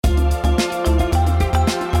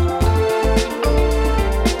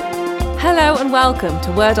and welcome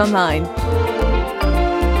to Word Online.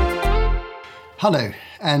 Hello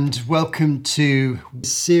and welcome to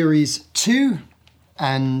Series 2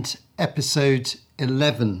 and Episode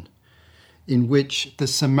 11, in which the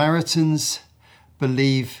Samaritans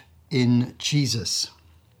believe in Jesus.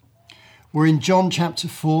 We're in John chapter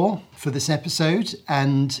 4 for this episode,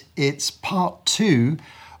 and it's part 2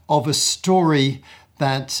 of a story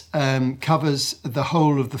that covers the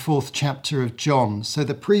whole of the 4th chapter of John. So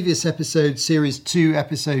the previous episode, Series 2,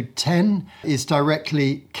 Episode 10, is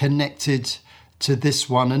directly connected to this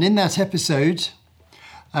one. And in that episode,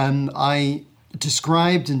 I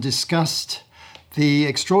described and discussed the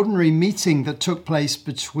extraordinary meeting that took place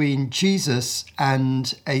between Jesus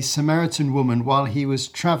and a Samaritan woman while he was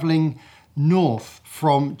traveling north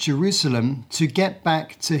from Jerusalem to get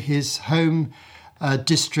back to his home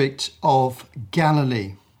district of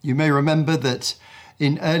Galilee. You may remember that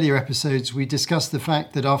in earlier episodes we discussed the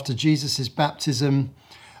fact that after Jesus' baptism,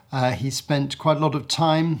 he spent quite a lot of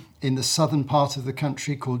time in the southern part of the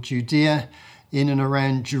country called Judea, in and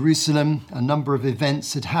around Jerusalem. A number of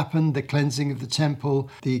events had happened: the cleansing of the temple,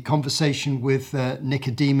 the conversation with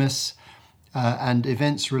Nicodemus, and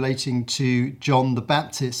events relating to John the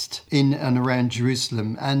Baptist in and around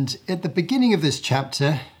Jerusalem. And at the beginning of this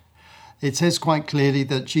chapter, it says quite clearly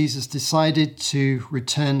that Jesus decided to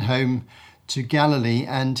return home to Galilee,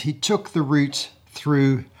 and he took the route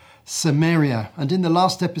through Samaria. And in the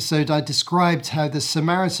last episode, I described how the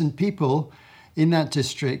Samaritan people in that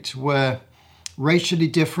district were racially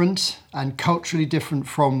different and culturally different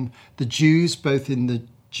from the Jews, both in the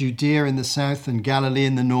Judea in the south and Galilee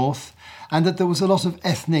in the north, and that there was a lot of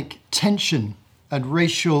ethnic tension and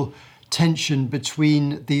racial tension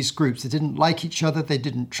between these groups. They didn't like each other, they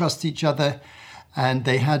didn't trust each other, and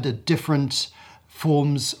they had different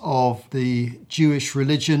forms of the Jewish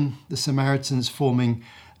religion, the Samaritans forming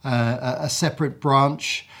a separate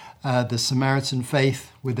branch, the Samaritan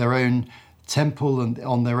faith, with their own temple and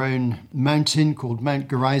on their own mountain called Mount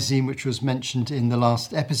Gerizim, which was mentioned in the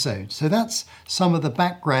last episode. So that's some of the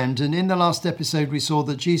background. And in the last episode, we saw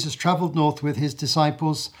that Jesus traveled north with his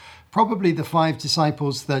disciples, probably the 5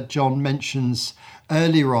 disciples that John mentions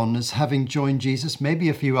earlier on as having joined Jesus, maybe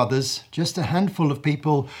a few others, just a handful of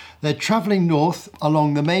people. They're traveling north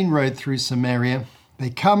along the main road through Samaria. They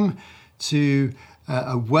come to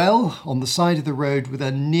a well on the side of the road with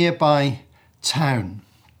a nearby town.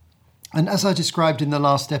 And as I described in the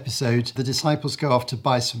last episode, the disciples go off to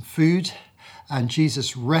buy some food, and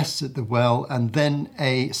Jesus rests at the well, and then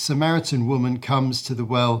a Samaritan woman comes to the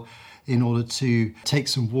well in order to take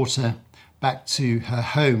some water back to her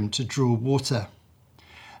home to draw water.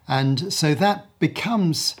 And so that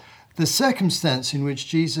becomes the circumstance in which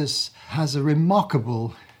Jesus has a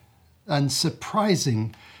remarkable and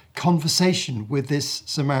surprising conversation with this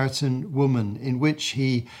Samaritan woman, in which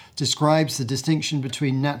he describes the distinction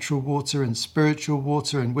between natural water and spiritual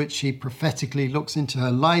water, in which he prophetically looks into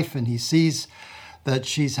her life and he sees that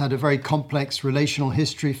she's had a very complex relational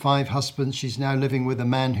history, 5 husbands. She's now living with a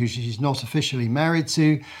man who she's not officially married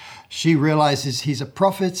to. She realizes he's a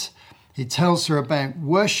prophet. He tells her about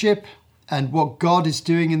worship and what God is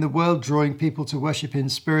doing in the world, drawing people to worship in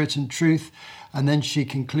spirit and truth. And then she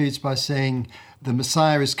concludes by saying, the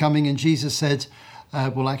Messiah is coming. And Jesus said,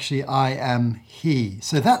 well, actually, I am he.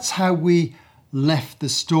 So that's how we left the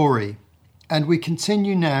story. And we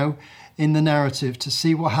continue now in the narrative to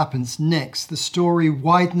see what happens next. The story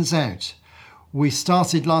widens out. We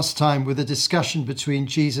started last time with a discussion between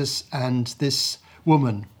Jesus and this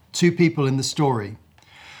woman, 2 people in the story.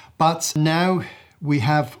 But now we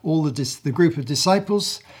have all the group of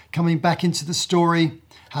disciples coming back into the story,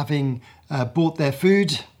 having bought their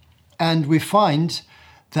food, and we find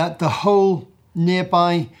that the whole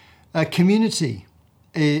nearby community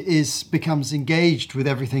becomes engaged with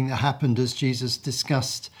everything that happened as Jesus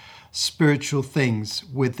discussed spiritual things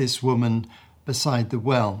with this woman beside the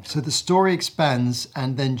well. So the story expands,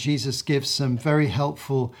 and then Jesus gives some very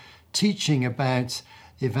helpful teaching about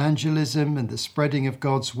evangelism and the spreading of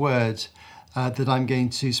God's word that I'm going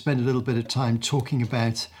to spend a little bit of time talking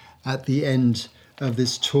about at the end of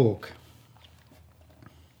this talk.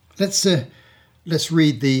 Let's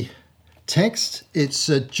read the text. It's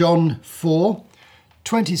John 4,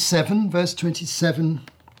 27, verse 27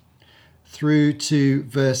 through to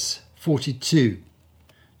verse 42.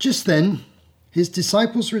 Just then, his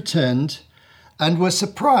disciples returned and were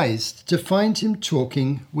surprised to find him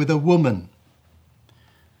talking with a woman.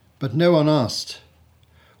 But no one asked,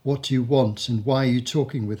 "What do you want and why are you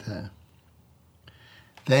talking with her?"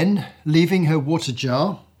 Then, leaving her water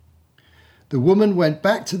jar, the woman went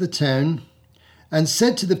back to the town and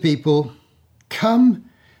said to the people, "Come,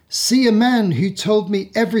 See a man who told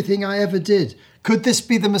me everything I ever did. Could this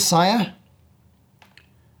be the Messiah?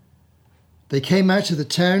 They came out of the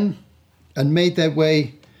town and made their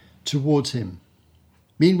way towards him.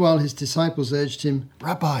 Meanwhile, his disciples urged him,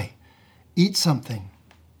 Rabbi, eat something.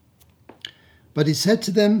 But he said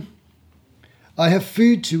to them, I have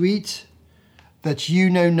food to eat that you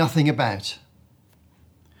know nothing about.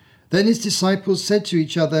 Then his disciples said to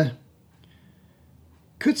each other,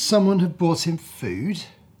 could someone have bought him food?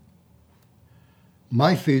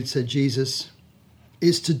 My food, said Jesus,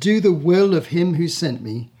 is to do the will of him who sent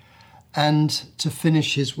me and to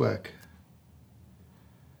finish his work.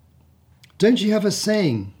 Don't you have a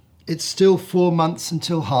saying, it's still 4 months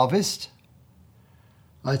until harvest?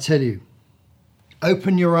 I tell you,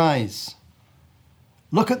 open your eyes.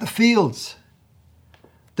 Look at the fields.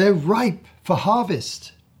 They're ripe for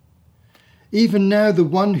harvest. Even now the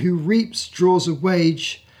one who reaps draws a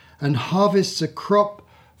wage and harvests a crop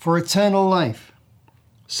for eternal life,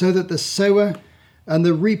 so that the sower and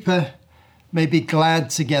the reaper may be glad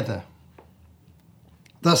together.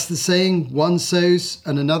 Thus the saying, one sows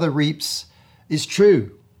and another reaps, is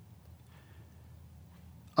true.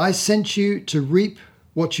 I sent you to reap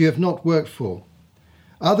what you have not worked for.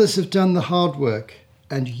 Others have done the hard work,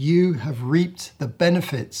 and you have reaped the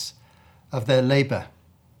benefits of their labour.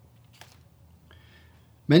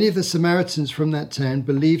 Many of the Samaritans from that town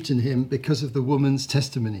believed in him because of the woman's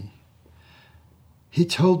testimony. He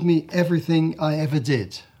told me everything I ever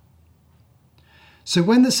did. So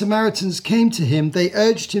when the Samaritans came to him, they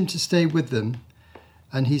urged him to stay with them,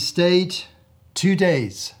 and he stayed 2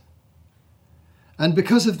 days. And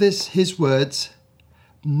because of this, his words,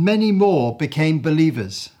 many more became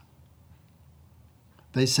believers.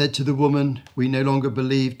 They said to the woman, we no longer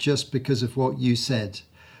believe just because of what you said.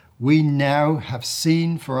 We now have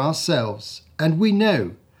seen for ourselves, and we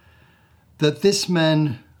know that this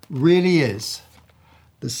man really is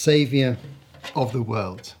the Saviour of the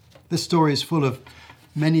world. This story is full of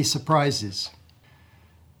many surprises.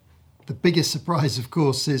 The biggest surprise, of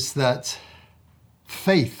course, is that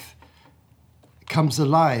faith comes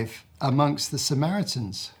alive amongst the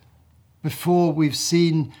Samaritans. Before we've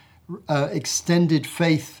seen extended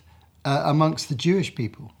faith amongst the Jewish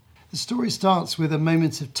people. The story starts with a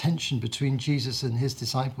moment of tension between Jesus and his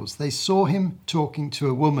disciples. They saw him talking to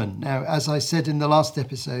a woman. Now, as I said in the last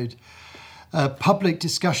episode, public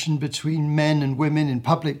discussion between men and women in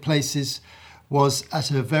public places was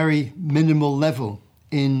at a very minimal level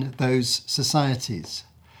in those societies.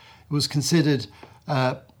 It was considered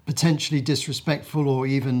potentially disrespectful or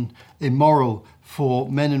even immoral for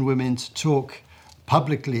men and women to talk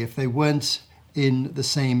publicly if they weren't in the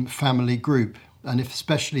same family group, and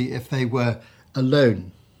especially if they were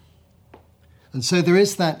alone. And so there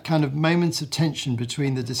is that kind of moment of tension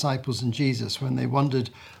between the disciples and Jesus when they wondered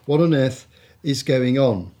what on earth is going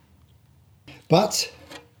on. But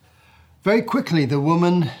very quickly the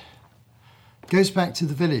woman goes back to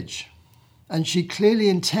the village, and she clearly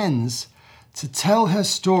intends to tell her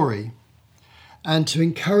story and to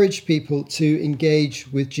encourage people to engage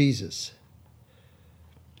with Jesus.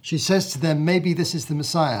 She says to them, maybe this is the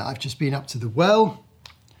Messiah. I've just been up to the well.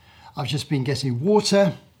 I've just been getting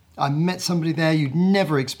water. I met somebody there you'd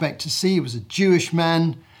never expect to see. He was a Jewish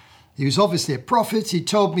man. He was obviously a prophet. He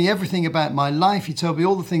told me everything about my life. He told me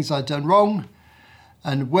all the things I'd done wrong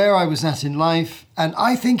and where I was at in life. And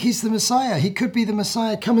I think he's the Messiah. He could be the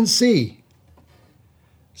Messiah. Come and see.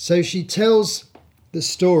 So she tells the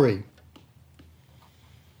story.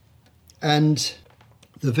 And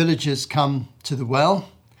the villagers come to the well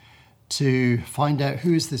to find out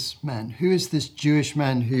who is this man, who is this Jewish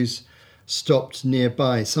man who's stopped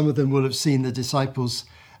nearby. Some of them will have seen the disciples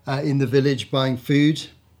in the village buying food,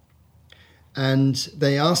 and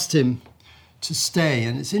they asked him to stay.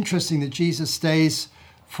 And it's interesting that Jesus stays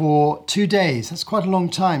for 2 days. That's quite a long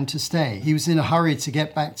time to stay. He was in a hurry to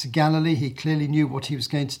get back to Galilee. He clearly knew what he was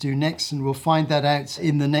going to do next, and we'll find that out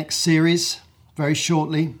in the next series very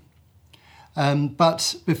shortly.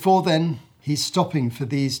 But before then, he's stopping for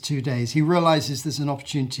these 2 days. He realizes there's an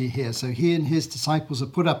opportunity here. So he and his disciples are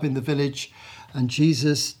put up in the village, and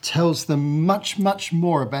Jesus tells them much, much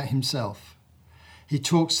more about himself. He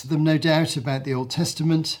talks to them, no doubt, about the Old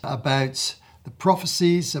Testament, about the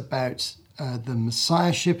prophecies, about the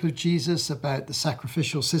messiahship of Jesus, about the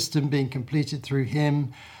sacrificial system being completed through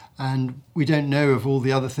him. And we don't know of all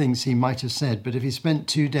the other things he might have said, but if he spent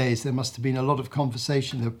 2 days, there must have been a lot of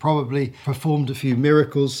conversation. They probably performed a few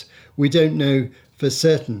miracles. We don't know for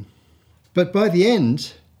certain. But by the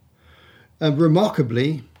end,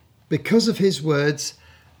 remarkably, because of his words,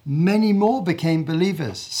 many more became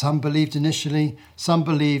believers. Some believed initially, some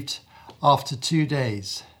believed after 2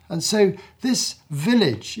 days. And so this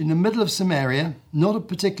village in the middle of Samaria, not a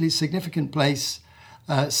particularly significant place,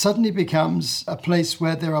 suddenly becomes a place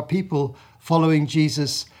where there are people following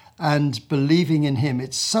Jesus and believing in him.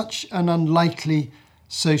 It's such an unlikely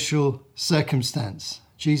social circumstance.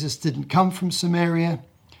 Jesus didn't come from Samaria.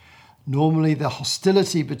 Normally, the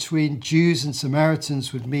hostility between Jews and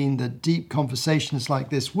Samaritans would mean that deep conversations like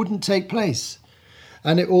this wouldn't take place.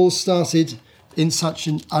 And it all started in such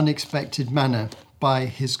an unexpected manner by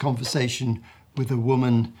his conversation with a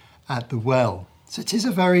woman at the well. So it is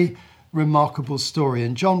a very remarkable story.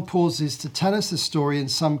 And John pauses to tell us the story in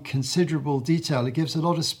some considerable detail. It gives a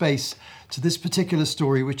lot of space to this particular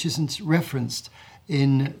story, which isn't referenced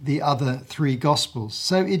in the other three Gospels.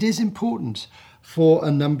 So it is important for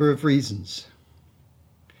a number of reasons.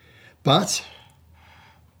 But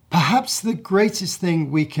perhaps the greatest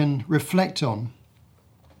thing we can reflect on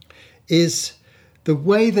is the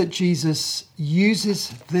way that Jesus uses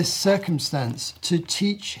this circumstance to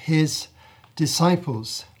teach his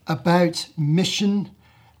disciples about mission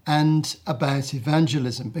and about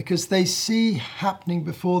evangelism, because they see happening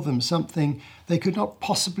before them something they could not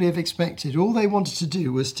possibly have expected. All they wanted to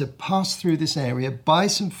do was to pass through this area, buy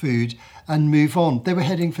some food and move on. They were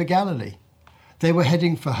heading for Galilee. They were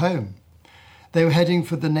heading for home. They were heading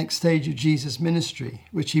for the next stage of Jesus' ministry,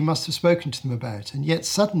 which he must have spoken to them about. And yet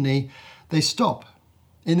suddenly they stop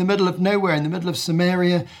in the middle of nowhere, in the middle of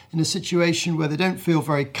Samaria, in a situation where they don't feel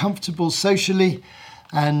very comfortable socially.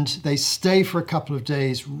 And they stay for a couple of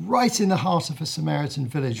days right in the heart of a Samaritan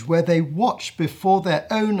village, where they watch before their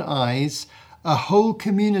own eyes a whole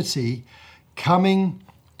community coming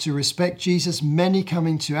to respect Jesus, many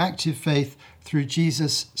coming to active faith through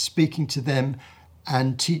Jesus speaking to them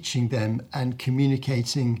and teaching them and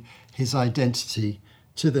communicating his identity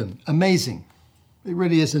to them. Amazing. It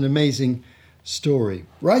really is an amazing story.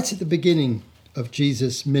 Right at the beginning of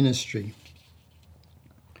Jesus' ministry.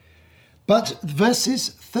 But verses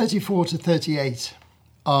 34 to 38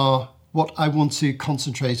 are what I want to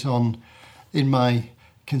concentrate on in my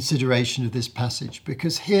consideration of this passage,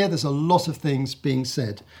 because here there's a lot of things being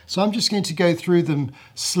said. So I'm just going to go through them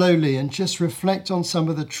slowly and just reflect on some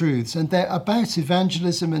of the truths, and they're about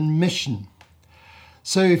evangelism and mission.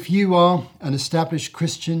 So if you are an established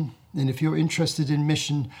Christian and if you're interested in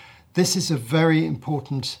mission, this is a very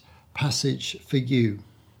important passage for you.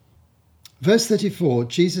 Verse 34,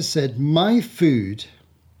 Jesus said, "My food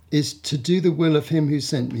is to do the will of him who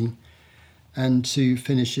sent me and to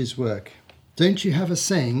finish his work. Don't you have a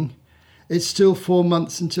saying, 'It's still 4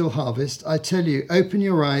 months until harvest'? I tell you, open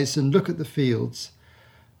your eyes and look at the fields.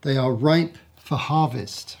 They are ripe for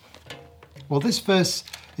harvest." Well, this verse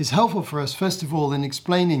is helpful for us, first of all, in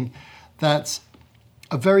explaining that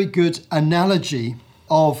a very good analogy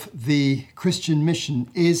of the Christian mission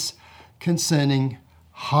is concerning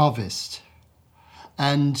harvest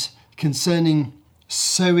and concerning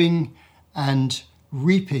sowing and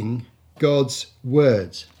reaping God's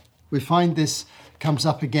word. We find this comes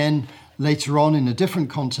up again later on in a different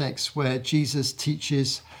context where Jesus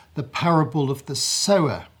teaches the parable of the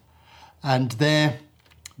sower. And there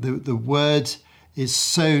the word is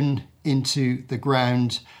sown into the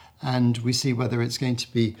ground and we see whether it's going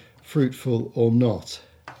to be fruitful or not.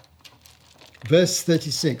 Verse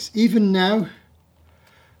 36, "Even now,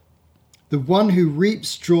 the one who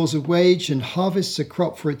reaps draws a wage and harvests a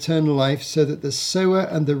crop for eternal life, so that the sower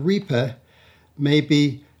and the reaper may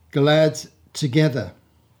be glad together.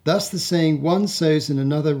 Thus the saying, 'One sows and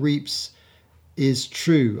another reaps,' is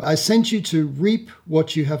true. I sent you to reap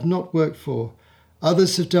what you have not worked for.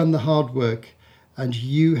 Others have done the hard work, and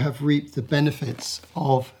you have reaped the benefits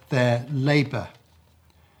of their labour."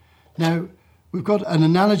 Now, we've got an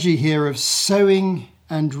analogy here of sowing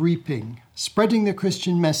and reaping. Spreading the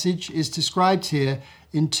Christian message is described here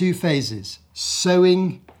in two phases,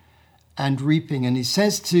 sowing and reaping. And he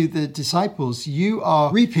says to the disciples, you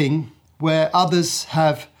are reaping where others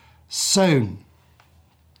have sown.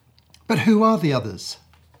 But who are the others?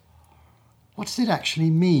 What does it actually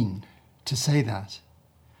mean to say that?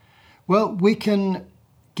 Well, we can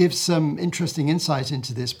give some interesting insight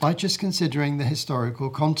into this by just considering the historical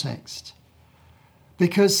context.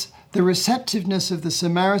 Because the receptiveness of the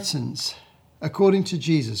Samaritans, according to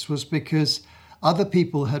Jesus, was because other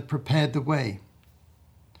people had prepared the way.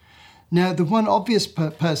 Now, the one obvious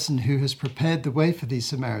person who has prepared the way for these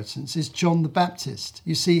Samaritans is John the Baptist.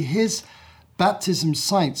 You see, his baptism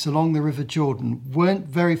sites along the River Jordan weren't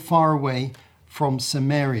very far away from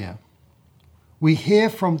Samaria. We hear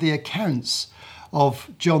from the accounts of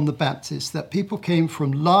John the Baptist that people came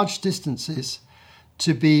from large distances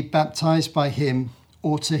to be baptized by him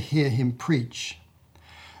or to hear him preach.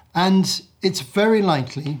 And it's very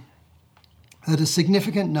likely that a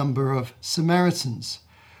significant number of Samaritans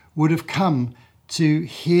would have come to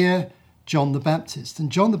hear John the Baptist.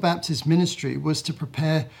 And John the Baptist's ministry was to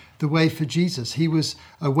prepare the way for Jesus. He was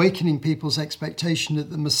awakening people's expectation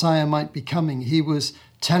that the Messiah might be coming. He was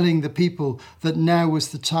telling the people that now was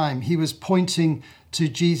the time. He was pointing to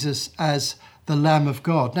Jesus as the Lamb of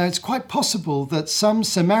God. Now, it's quite possible that some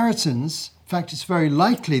Samaritans, in fact, it's very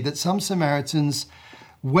likely that some Samaritans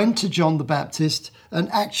went to John the Baptist and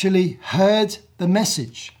actually heard the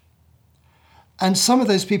message. And some of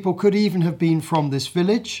those people could even have been from this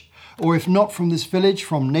village, or if not from this village,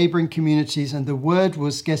 from neighboring communities, and the word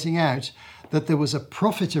was getting out that there was a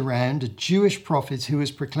prophet around, a Jewish prophet, who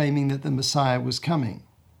was proclaiming that the Messiah was coming.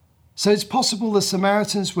 So it's possible the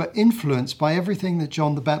Samaritans were influenced by everything that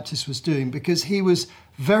John the Baptist was doing, because he was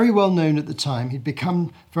very well known at the time. He'd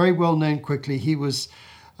become very well known quickly. He was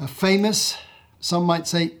famous, some might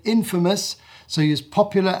say infamous. So he was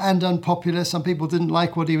popular and unpopular. Some people didn't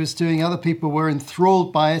like what he was doing. Other people were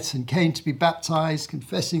enthralled by it and came to be baptized,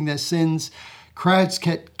 confessing their sins. Crowds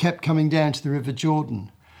kept coming down to the River Jordan.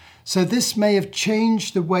 So this may have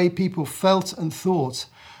changed the way people felt and thought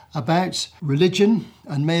about religion,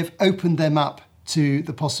 and may have opened them up to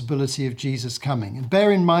the possibility of Jesus coming. And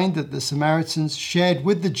bear in mind that the Samaritans shared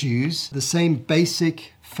with the Jews the same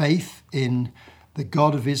basic faith in the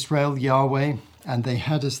God of Israel, Yahweh, and they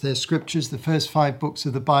had as their scriptures the first 5 books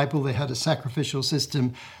of the Bible. They had a sacrificial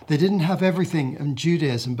system. They didn't have everything in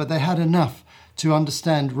Judaism, but they had enough to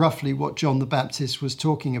understand roughly what John the Baptist was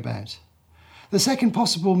talking about. The second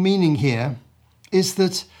possible meaning here is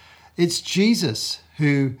that it's Jesus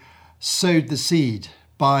who sowed the seed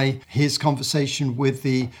by his conversation with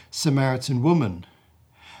the Samaritan woman.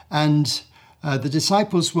 And the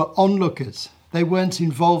disciples were onlookers. They weren't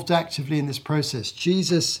involved actively in this process.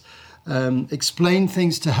 Jesus explained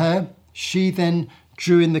things to her. She then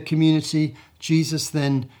drew in the community. Jesus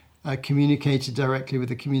then communicated directly with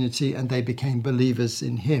the community, and they became believers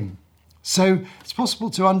in him. So it's possible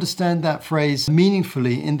to understand that phrase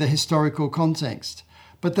meaningfully in the historical context.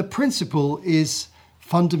 But the principle is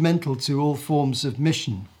fundamental to all forms of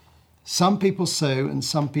mission. Some people sow and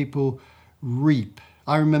some people reap.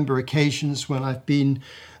 I remember occasions when I've been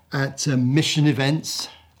at mission events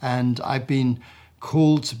and I've been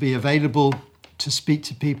called to be available to speak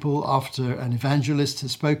to people after an evangelist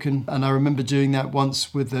has spoken. And I remember doing that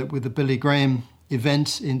once with the Billy Graham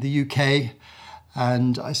event in the UK.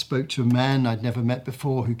 And I spoke to a man I'd never met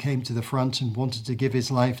before who came to the front and wanted to give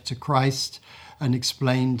his life to Christ, and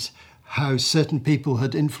explained how certain people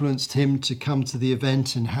had influenced him to come to the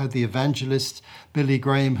event, and how the evangelist Billy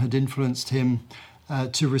Graham had influenced him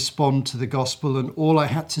to respond to the gospel. And all I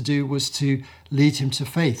had to do was to lead him to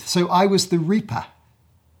faith. So I was the reaper.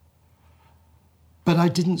 But I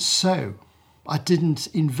didn't sow. I didn't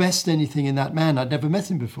invest anything in that man. I'd never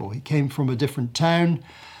met him before. He came from a different town.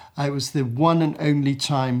 It was the one and only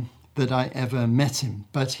time that I ever met him.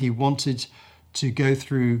 But he wanted to go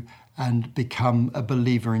through and become a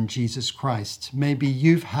believer in Jesus Christ. Maybe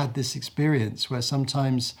you've had this experience where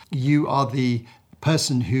sometimes you are the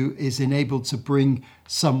person who is enabled to bring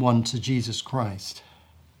someone to Jesus Christ.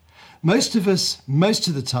 Most of us, most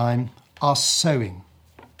of the time, are sowing.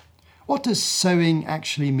 What does sowing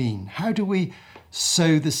actually mean? How do we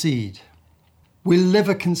sow the seed? We live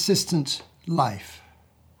a consistent life.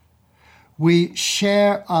 We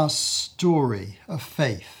share our story of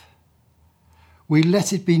faith. We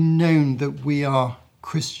let it be known that we are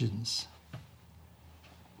Christians.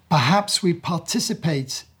 Perhaps we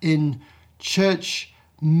participate in church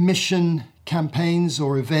mission campaigns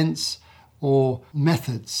or events or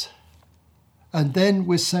methods. And then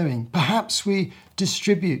we're sowing. Perhaps we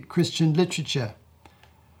distribute Christian literature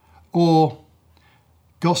or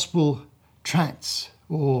gospel tracts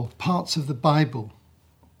or parts of the Bible.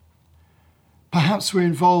 Perhaps we're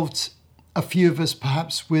involved, a few of us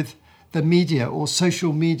perhaps, with the media or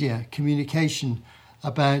social media communication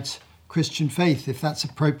about Christian faith, if that's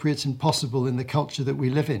appropriate and possible in the culture that we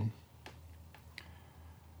live in.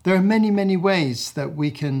 There are many, many ways that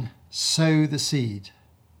we can sow the seed.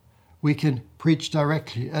 We can preach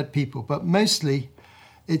directly at people, but mostly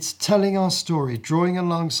it's telling our story, drawing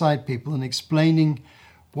alongside people and explaining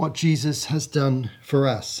what Jesus has done for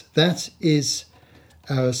us. That is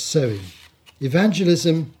our sowing.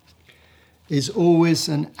 Evangelism is always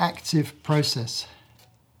an active process.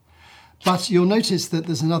 But you'll notice that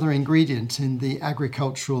there's another ingredient in the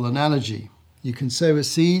agricultural analogy. You can sow a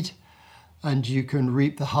seed and you can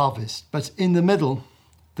reap the harvest. But in the middle,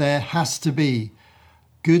 there has to be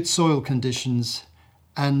good soil conditions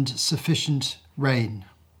and sufficient rain.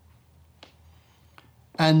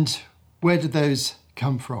 And where do those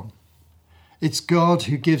come from? It's God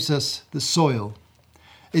who gives us the soil.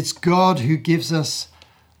 It's God who gives us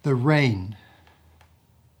the rain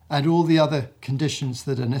and all the other conditions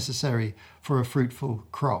that are necessary for a fruitful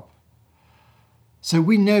crop. So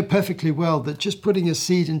we know perfectly well that just putting a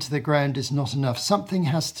seed into the ground is not enough. Something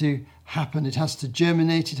has to happen. It has to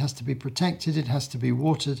germinate. It has to be protected. It has to be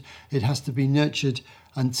watered. It has to be nurtured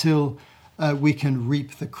until we can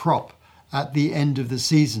reap the crop at the end of the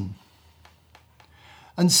season.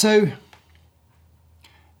 And so,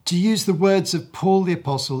 to use the words of Paul the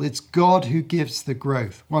Apostle, it's God who gives the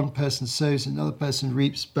growth. One person sows, another person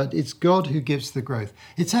reaps, but it's God who gives the growth.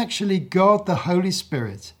 It's actually God, the Holy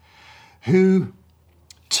Spirit, who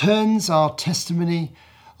turns our testimony,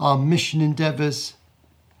 our mission endeavors,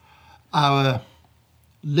 our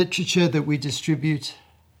literature that we distribute,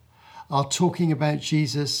 our talking about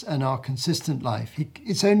Jesus and our consistent life.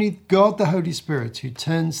 It's only God, the Holy Spirit, who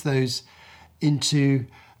turns those into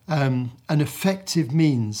an effective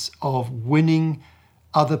means of winning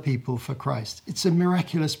other people for Christ. It's a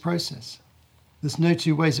miraculous process. There's no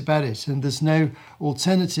two ways about it, and there's no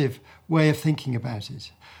alternative way of thinking about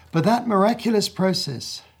it. But that miraculous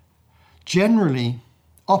process generally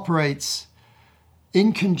operates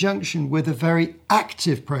in conjunction with a very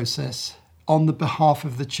active process on the behalf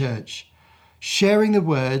of the church, sharing the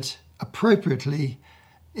word appropriately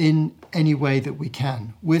in any way that we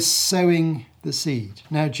can. We're sowing the seed.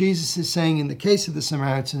 Now, Jesus is saying in the case of the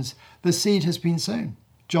Samaritans, the seed has been sown.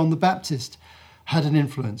 John the Baptist had an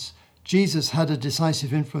influence. Jesus had a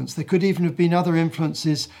decisive influence. There could even have been other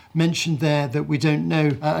influences mentioned there that we don't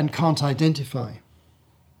know and can't identify.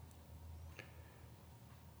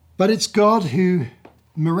 But it's God who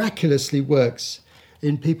miraculously works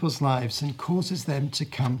in people's lives and causes them to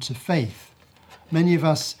come to faith. Many of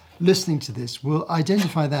us listening to this will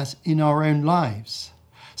identify that in our own lives.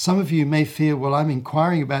 Some of you may feel, well, I'm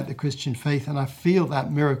inquiring about the Christian faith and I feel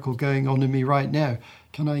that miracle going on in me right now.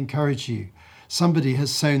 Can I encourage you? Somebody has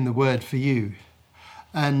sown the word for you,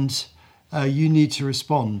 and you need to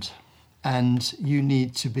respond, and you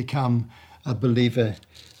need to become a believer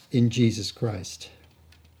in Jesus Christ.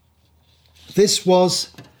 This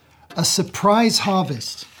was a surprise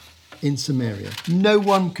harvest in Samaria. No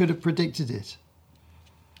one could have predicted it.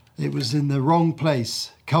 It was in the wrong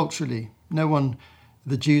place culturally.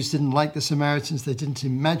 The Jews didn't like the Samaritans. They didn't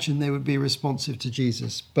imagine they would be responsive to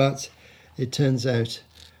Jesus, but it turns out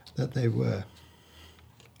that they were.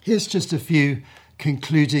 Here's just a few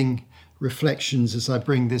concluding reflections as I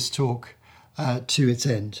bring this talk to its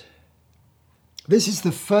end. This is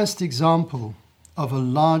the first example of a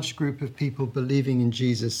large group of people believing in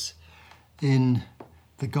Jesus in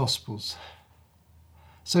the Gospels.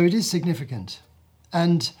 So it is significant.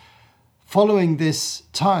 And following this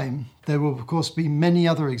time, there will, of course, be many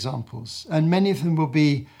other examples, and many of them will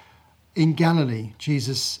be in Galilee,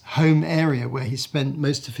 Jesus' home area, where he spent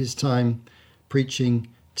most of his time preaching,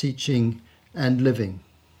 teaching, and living.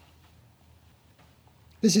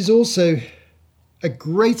 This is also a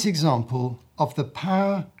great example of the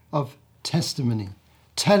power of testimony,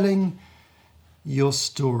 telling your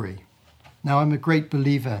story. Now, I'm a great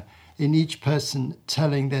believer in each person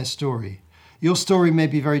telling their story. Your story may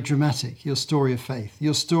be very dramatic, your story of faith.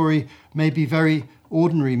 Your story may be very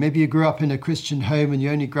ordinary. Maybe you grew up in a Christian home and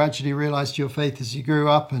you only gradually realized your faith as you grew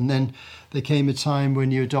up, and then there came a time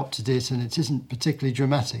when you adopted it and it isn't particularly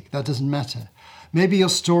dramatic. That doesn't matter. Maybe your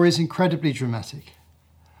story is incredibly dramatic.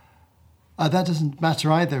 That doesn't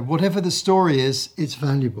matter either. Whatever the story is, it's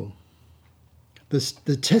valuable.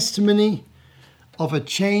 The testimony of a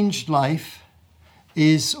changed life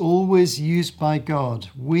is always used by God.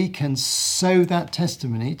 We can sow that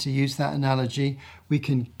testimony, to use that analogy. We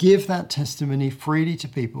can give that testimony freely to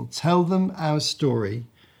people, tell them our story,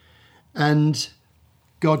 and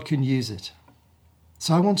God can use it.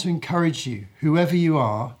 So I want to encourage you, whoever you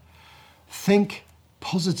are, think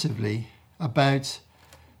positively about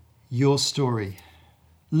your story.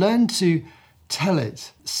 Learn to tell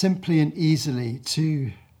it simply and easily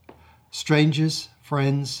to strangers,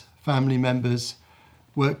 friends, family members,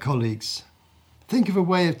 work colleagues. Think of a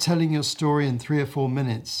way of telling your story in 3 or 4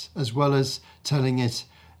 minutes, as well as telling it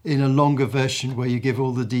in a longer version where you give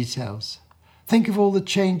all the details. Think of all the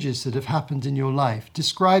changes that have happened in your life.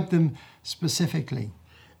 Describe them specifically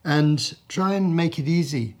and try and make it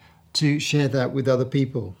easy to share that with other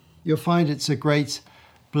people. You'll find it's a great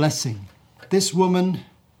blessing. This woman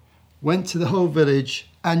went to the whole village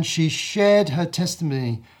and she shared her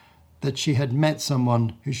testimony that she had met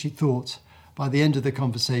someone who she thought by the end of the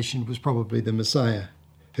conversation was probably the Messiah,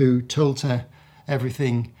 who told her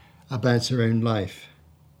everything about her own life.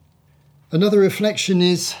 Another reflection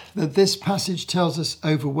is that this passage tells us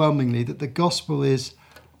overwhelmingly that the gospel is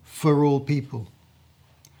for all people.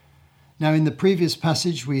 Now, in the previous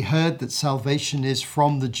passage, we heard that salvation is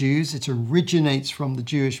from the Jews. It originates from the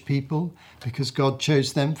Jewish people because God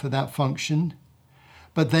chose them for that function.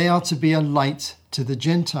 But they are to be a light to the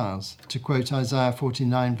Gentiles, to quote Isaiah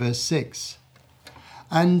 49, verse 6.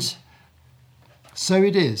 And so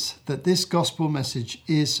it is that this gospel message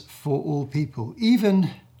is for all people,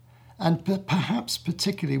 even, and perhaps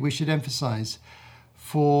particularly we should emphasize,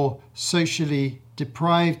 for socially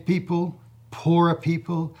deprived people, poorer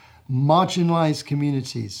people, marginalized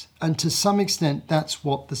communities. And to some extent, that's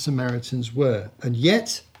what the Samaritans were. And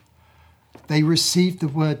yet, they received the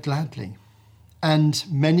word gladly. And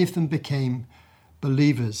many of them became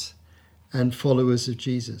believers and followers of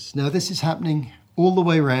Jesus. Now, this is happening all the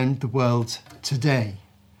way around the world today.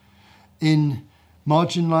 In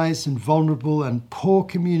marginalized and vulnerable and poor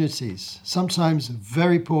communities, sometimes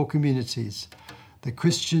very poor communities, the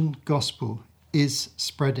Christian gospel is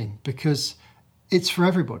spreading because it's for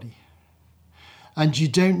everybody. And you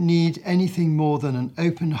don't need anything more than an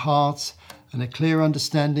open heart and a clear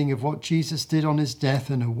understanding of what Jesus did on his death,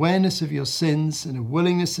 an awareness of your sins and a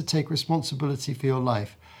willingness to take responsibility for your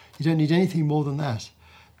life. You don't need anything more than that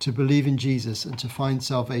to believe in Jesus and to find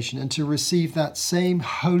salvation and to receive that same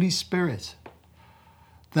Holy Spirit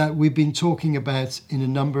that we've been talking about in a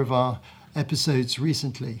number of our episodes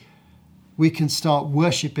recently. We can start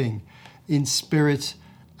worshipping in spirit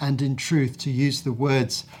and in truth, to use the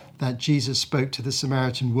words that Jesus spoke to the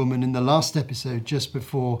Samaritan woman in the last episode, just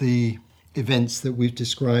before the events that we've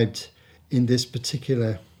described in this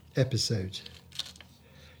particular episode.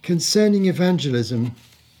 Concerning evangelism,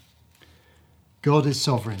 God is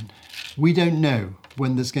sovereign. We don't know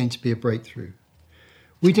when there's going to be a breakthrough.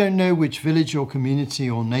 We don't know which village or community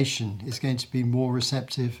or nation is going to be more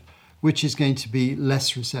receptive, which is going to be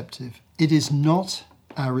less receptive. It is not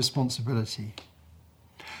our responsibility.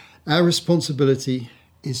 Our responsibility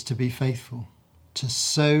is to be faithful, to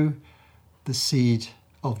sow the seed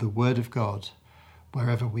of the Word of God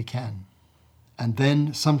wherever we can, and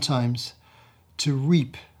then sometimes to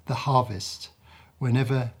reap the harvest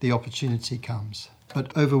whenever the opportunity comes.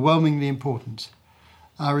 But overwhelmingly important,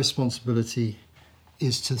 our responsibility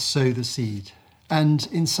is to sow the seed. And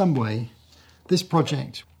in some way, this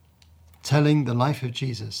project, telling the life of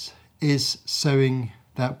Jesus, is sowing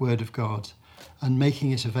that Word of God and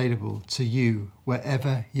making it available to you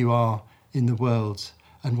wherever you are in the world.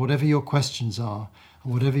 And whatever your questions are,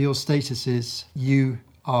 and whatever your status is, you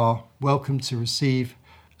are welcome to receive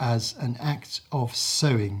as an act of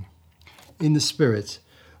sowing in the spirit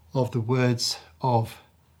of the words of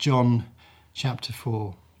John chapter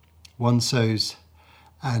 4. One sows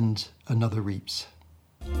and another reaps.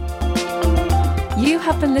 You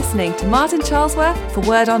have been listening to Martin Charlesworth for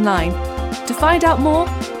Word Online. To find out more,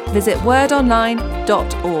 visit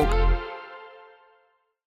wordonline.org.